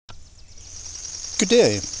Good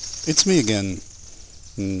day, it's me again,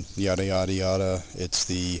 yada yada yada. It's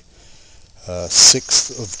the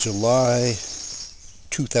 6th of July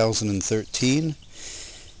 2013,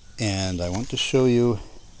 and I want to show you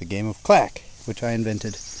the game of clack, which I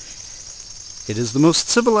invented. It is the most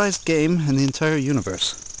civilized game in the entire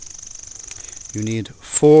universe. You need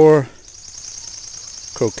 4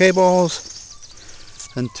 croquet balls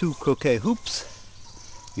and 2 croquet hoops.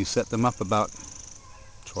 You set them up about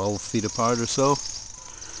 12 feet apart or so,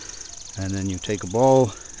 and then you take a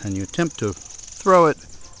ball and you attempt to throw it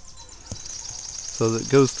so that it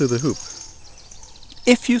goes through the hoop.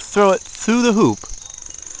 If you throw it through the hoop,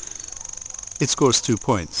 it scores 2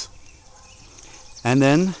 points. And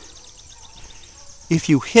then if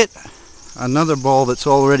you hit another ball that's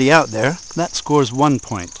already out there, that scores 1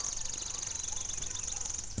 point.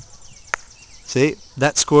 See,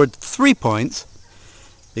 that scored 3 points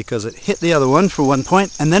because it hit the other one for 1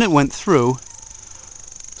 point, and then it went through,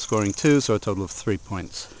 scoring 2, so a total of 3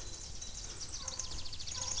 points.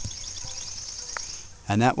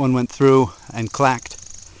 And that one went through and clacked,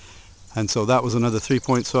 and so that was another 3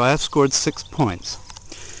 points, so I have scored 6 points.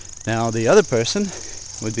 Now the other person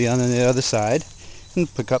would be on the other side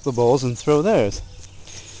and pick up the balls and throw theirs.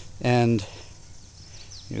 And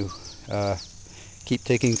you keep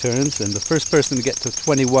taking turns, and the first person to get to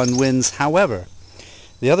 21 wins. However,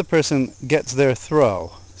 the other person gets their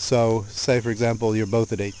throw. So say for example you're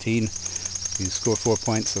both at 18, you score 4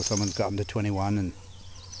 points, so someone's gotten to 21, and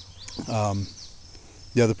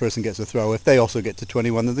the other person gets a throw. If they also get to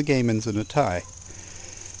 21, then the game ends in a tie.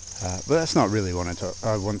 But that's not really what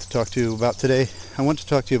I want to talk to you about today. I want to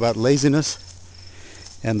talk to you about laziness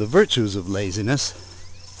and the virtues of laziness.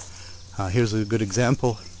 Here's a good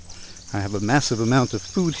example. I have a massive amount of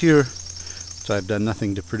food here, which I've done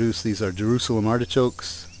nothing to produce. These are Jerusalem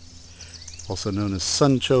artichokes, also known as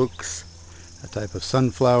sunchokes, a type of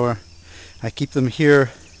sunflower. I keep them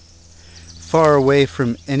here far away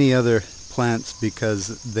from any other plants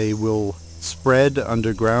because they will spread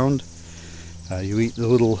underground. You eat the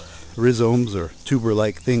little rhizomes or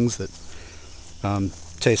tuber-like things that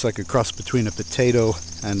taste like a cross between a potato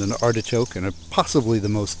and an artichoke, and are possibly the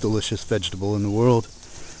most delicious vegetable in the world,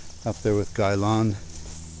 up there with gailan.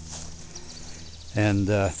 And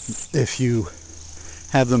if you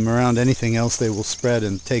have them around anything else, they will spread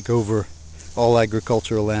and take over all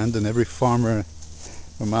agricultural land, and every farmer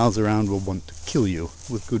for miles around will want to kill you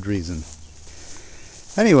with good reason.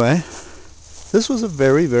 Anyway, this was a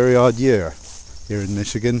very, very odd year here in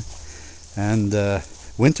Michigan, and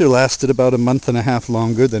winter lasted about a month and a half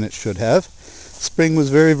longer than it should have. Spring was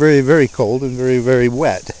very, very, very cold and very, very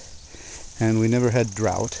wet, and we never had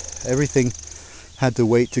drought. Everything had to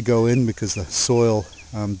wait to go in because the soil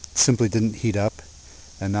simply didn't heat up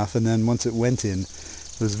enough, and then once it went in,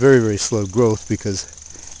 it was very, very slow growth because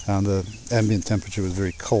the ambient temperature was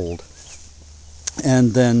very cold.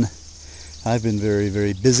 And then I've been very,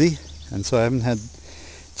 very busy, and so I haven't had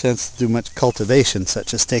a chance to do much cultivation,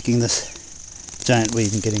 such as taking this giant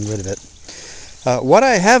weed and getting rid of it. What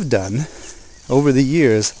I have done over the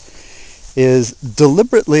years is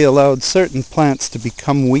deliberately allowed certain plants to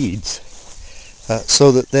become weeds,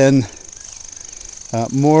 so that then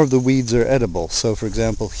more of the weeds are edible. So for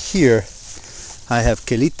example, here I have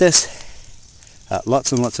quelites,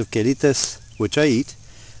 lots and lots of quelites, which I eat.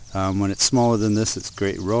 When it's smaller than this, it's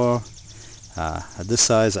great raw. At this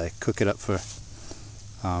size, I cook it up for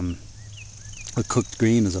a cooked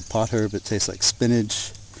green as a pot herb. It tastes like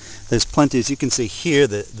spinach. There's plenty, as you can see here,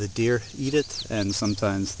 the deer eat it, and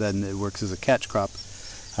sometimes then it works as a catch crop.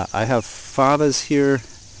 I have favas here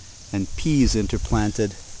and peas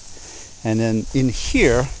interplanted, and then in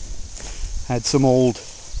here I had some old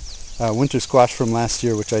winter squash from last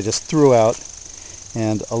year, which I just threw out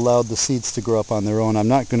and allowed the seeds to grow up on their own. I'm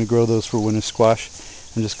not going to grow those for winter squash.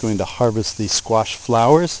 I'm just going to harvest the squash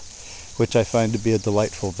flowers, which I find to be a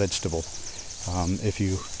delightful vegetable. If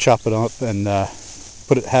you chop it up and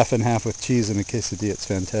put it half and half with cheese in a quesadilla, it's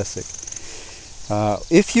fantastic.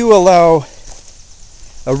 If you allow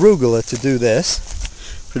arugula to do this,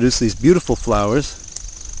 produce these beautiful flowers,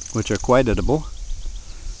 which are quite edible,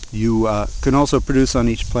 you can also produce on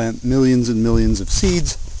each plant millions and millions of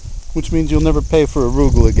seeds, which means you'll never pay for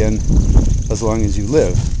arugula again as long as you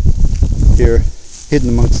live. Here, hidden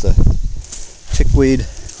amongst the chickweed,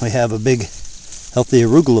 we have a big healthy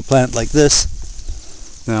arugula plant like this.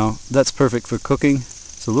 Now that's perfect for cooking.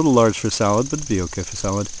 It's a little large for salad, but it'd be okay for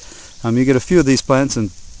salad. You get a few of these plants and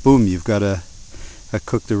boom, you've got a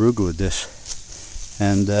cooked arugula dish.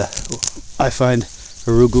 And I find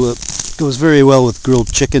arugula goes very well with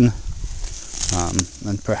grilled chicken,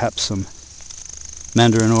 and perhaps some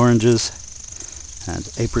mandarin oranges.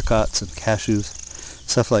 and apricots and cashews,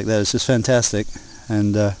 stuff like that. It's just fantastic,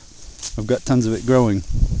 and I've got tons of it growing.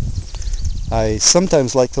 I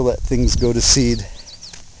sometimes like to let things go to seed,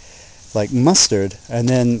 like mustard, and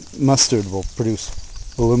then mustard will produce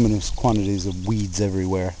voluminous quantities of weeds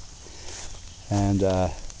everywhere.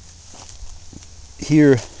 And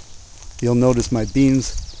here you'll notice my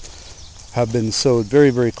beans have been sowed very,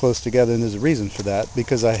 very close together, and there's a reason for that,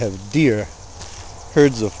 because I have deer,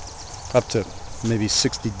 herds of up to maybe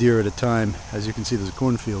 60 deer at a time. As you can see, there's a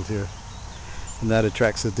cornfield here, and that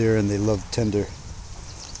attracts the deer, and they love tender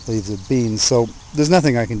leaves of beans. So there's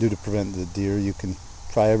nothing I can do to prevent the deer. You can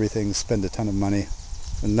try everything, spend a ton of money,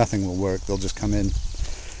 and nothing will work. They'll just come in.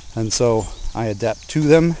 And so I adapt to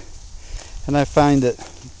them, and I find that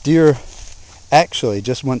deer actually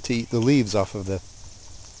just want to eat the leaves off of the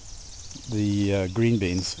green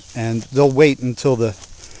beans, and they'll wait until the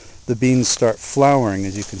beans start flowering.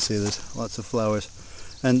 As you can see, there's lots of flowers,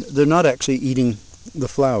 and they're not actually eating the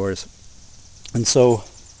flowers. And so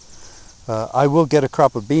I will get a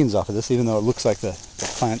crop of beans off of this, even though it looks like the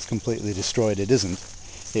plant's completely destroyed. It isn't.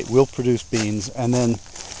 It will produce beans, and then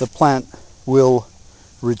the plant will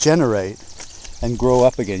regenerate and grow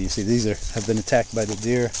up again. You see, these have been attacked by the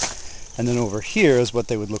deer, and then over here is what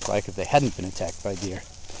they would look like if they hadn't been attacked by deer.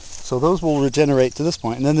 So those will regenerate to this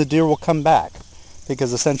point, and then the deer will come back,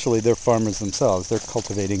 because essentially they're farmers themselves. They're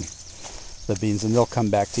cultivating the beans, and they'll come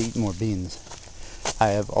back to eat more beans. I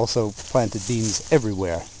have also planted beans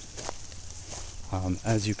everywhere,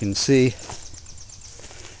 as you can see,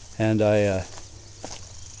 and I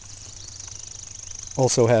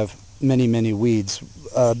also have many, many weeds.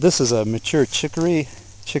 This is a mature chicory.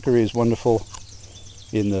 Chicory is wonderful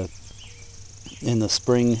in the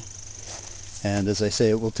spring, and as I say,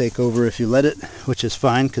 it will take over if you let it, which is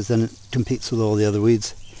fine, because then it competes with all the other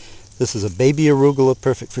weeds. This is a baby arugula,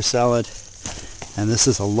 perfect for salad, and this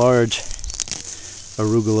is a large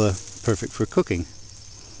arugula, perfect for cooking.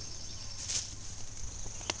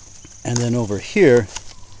 And then over here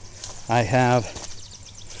I have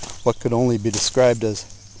what could only be described as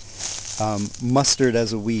mustard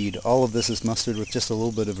as a weed. All of this is mustard with just a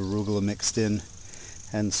little bit of arugula mixed in,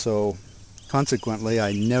 and so consequently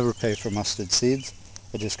I never pay for mustard seeds.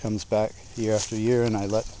 It just comes back year after year, and I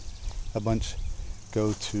let a bunch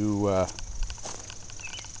go to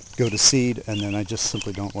seed, and then I just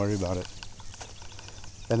simply don't worry about it.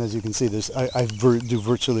 And as you can see, I do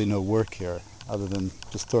virtually no work here other than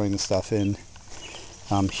just throwing the stuff in.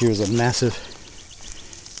 Here's a massive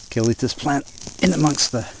quelites plant in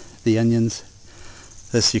amongst the onions.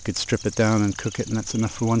 This, you could strip it down and cook it, and that's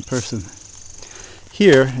enough for one person.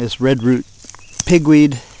 Here is redroot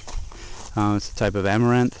pigweed. It's a type of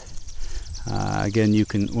amaranth. Again, you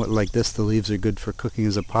can, like this, the leaves are good for cooking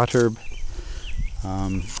as a pot herb.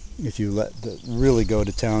 If you let it really go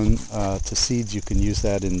to town to seeds, you can use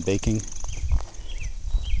that in baking.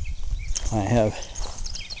 I have,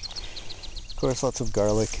 of course, lots of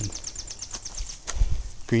garlic and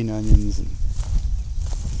green onions and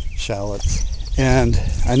shallots. And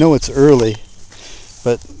I know it's early,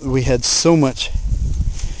 but we had so much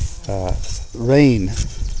rain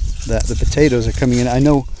that the potatoes are coming in. I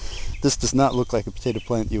know this does not look like a potato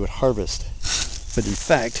plant you would harvest, but in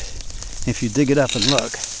fact, if you dig it up and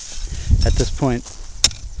look, at this point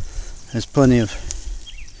there's plenty of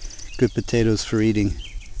good potatoes for eating,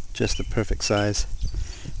 just the perfect size.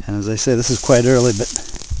 And as I say, this is quite early, but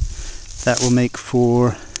that will make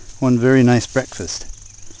for one very nice breakfast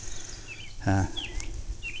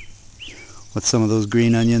with some of those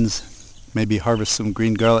green onions. Maybe harvest some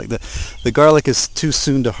green garlic. The garlic is too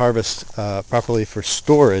soon to harvest properly for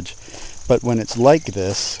storage, but when it's like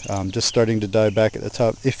this, just starting to die back at the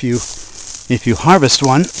top, if you harvest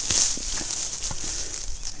one,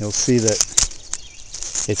 you'll see that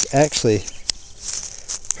it's actually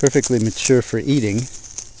perfectly mature for eating,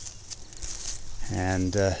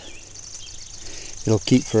 and it'll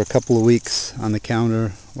keep for a couple of weeks on the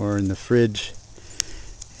counter or in the fridge,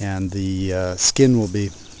 and the skin will be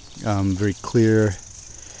very clear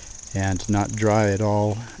and not dry at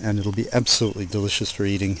all, and it'll be absolutely delicious for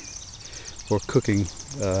eating or cooking,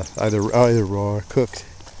 either raw or cooked.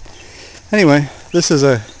 Anyway, this is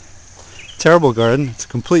a terrible garden. It's a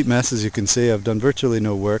complete mess, as you can see. I've done virtually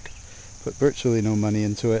no work, put virtually no money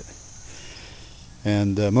into it,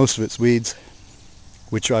 and most of it's weeds,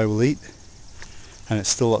 which I will eat, and it's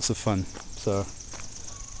still lots of fun. So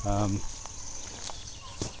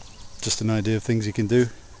just an idea of things you can do.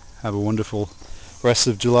 Have a wonderful rest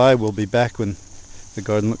of July. We'll be back when the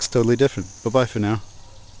garden looks totally different. Bye-bye for now.